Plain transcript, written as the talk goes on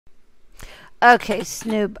Okay,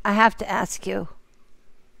 Snoop, I have to ask you.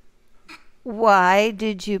 Why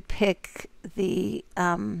did you pick the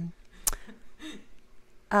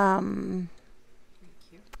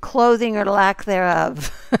clothing or lack thereof?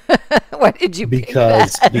 Why did you pick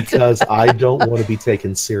that? Because I don't want to be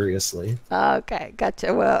taken seriously. Okay,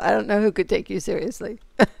 gotcha. Well, I don't know who could take you seriously.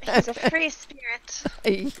 He's a free spirit.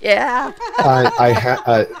 Yeah.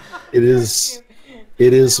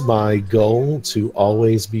 It is my goal to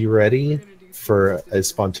always be ready for a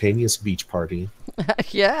spontaneous beach party.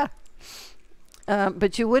 Yeah.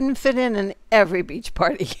 But you wouldn't fit in every beach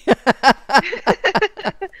party.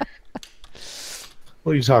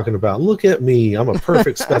 What are you talking about? Look at me. I'm a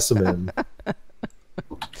perfect specimen.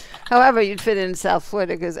 However, you'd fit in South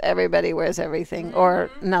Florida because everybody wears everything or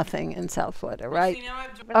nothing in South Florida, right?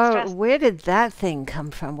 Oh, where did that thing come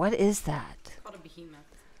from? What is that? It's called a behemoth.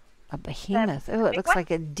 A behemoth. Oh, it looks like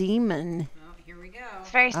a demon. Oh, here we go. It's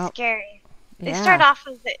very scary. They Yeah. start off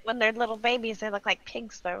as when they're little babies. They look like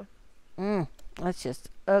pigs, though. That's just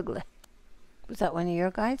ugly. Was that one of your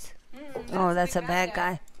guys? Oh, that's a bad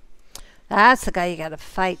guy. That's the guy you got to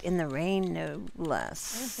fight in the rain, no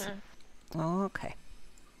less. Oh, okay.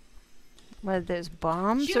 What, there's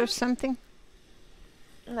bombs or something?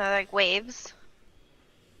 No, like waves.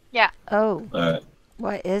 Yeah, Oh, Alright.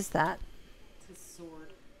 what is that? It's his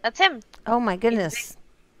sword. that's him. Oh, my goodness.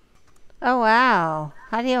 Oh, wow.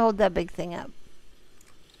 How do you hold that big thing up?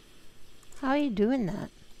 How are you doing that?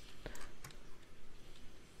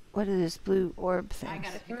 What are those blue orb I things?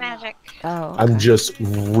 gotta pick him Magic. Oh, okay. I'm just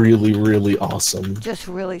really, really awesome. Just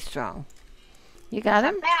really strong. You got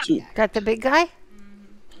him? Bad. Got the big guy?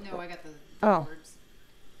 No, I got the Oh. swords.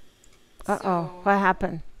 Uh-oh. So, What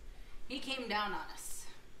happened? he came down on us.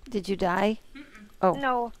 Did you die? Oh,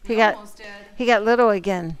 No. he got Almost dead. he got little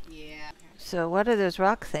again. Yeah. So what are those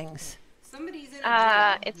rock things? Somebody's in a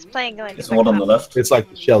jail. It's playing like. It's the one on the left. It's like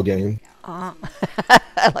the shell game.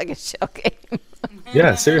 Like a shell game.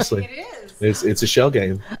 Yeah, seriously. It is. It's a shell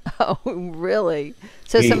game. Oh, really?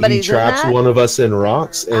 So He somebody's traps in that? one of us in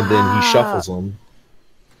rocks, and then he shuffles them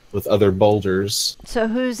with other boulders. So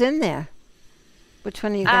who's in there? Which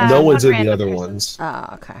one are you guys? No one one's in the random other person. ones. Oh,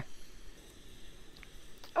 okay.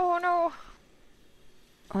 Oh no.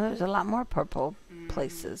 Oh, there's a lot more purple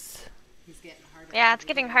places. He's getting harder. Yeah, it's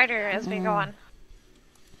getting harder as we go on.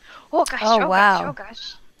 Oh gosh. Oh, Oh, wow. gosh. Oh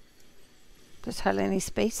gosh. There's hardly any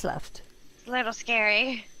space left. It's a little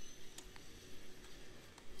scary.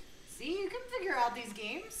 See, you can figure out these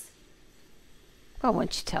games. Well, why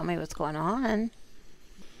don't you tell me what's going on?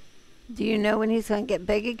 Do you know when he's going to get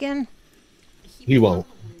big again? He won't.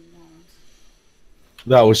 Probably won't.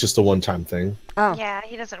 That was just a one-time thing. Oh, Yeah,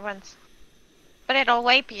 he doesn't once. But it'll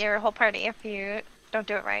wipe your whole party if you don't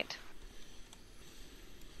do it right.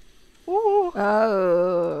 Ooh.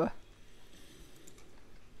 oh.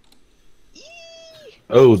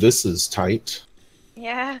 Oh, this is tight.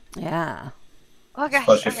 Yeah. Yeah. Oh gosh.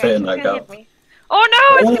 Suppose you okay, fit in it's that gonna gap. hit me. Oh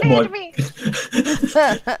no, it's Oh gonna my-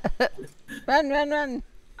 hit me. Run, run, run.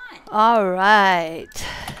 All right.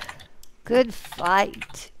 Good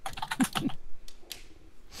fight.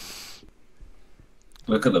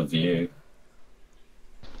 Look at the view.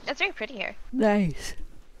 It's very pretty here. Nice.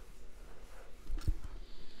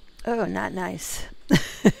 Oh, not nice.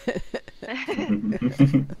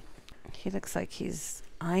 He looks like he's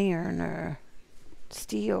iron or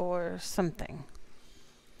steel or something.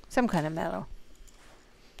 Some kind of metal.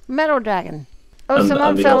 Metal dragon. Oh, And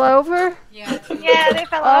someone the fell other- over? Yeah. Yeah, they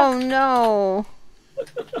fell off. Oh no.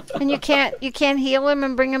 And you can't heal him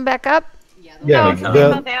and bring him back up? Yeah. Yeah, No, they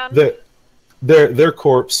fell down. their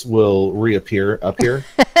corpse will reappear up here,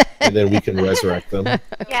 and then we can resurrect them.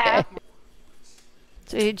 Yeah.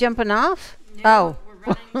 So you're jumping off? No, we're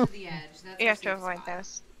running to the edge. That's You our have to safe avoid spot.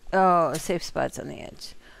 those. Oh, a safe spot's on the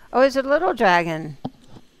edge. Oh, it's a little dragon.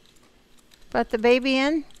 Brought the baby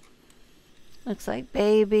in? Looks like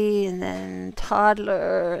baby and then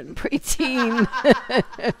toddler and preteen.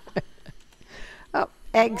 Oh,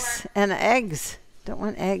 eggs and eggs. Don't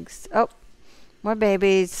want eggs. Oh, more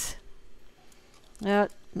babies. Oh,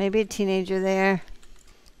 maybe a teenager there.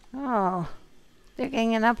 Oh, they're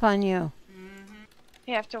ganging up on you.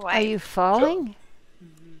 You have to Are wipe. you falling?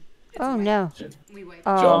 Oh, no. We wait.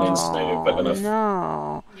 Oh, John and Snoop are gonna-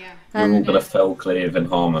 no. Yeah. We're all And gonna fell cleave in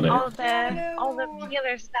harmony. all the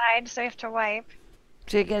healers died, so you have to wipe.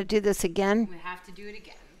 so you got to do this again? We have to do it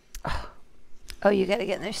again. Oh, you got to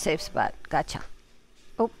get in their safe spot. Gotcha.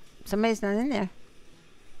 Oh, somebody's not in there.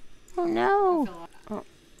 Oh, no. Fill up.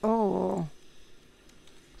 Oh.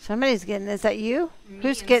 Somebody's getting, is that you? Me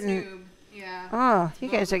Who's and getting, Snoop. Yeah. oh, you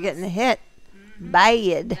Both guys are of getting us. hit.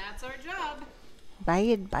 Bad. That's our job.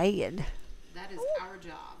 Bad, bad.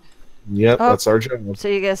 job. Yep, Oh. that's our job. So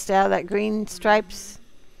you gotta stay out of that green stripes?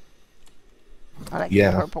 I like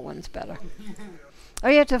Yeah. the purple ones better. Oh,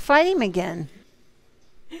 you have to fight him again.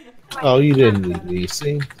 Oh, you didn't need me,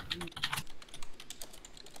 see?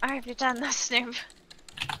 I have you done this, Snoop?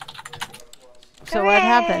 So what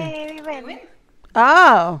happened? Hooray, we win. Win.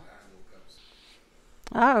 Oh.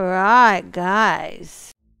 All right,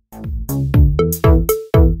 guys.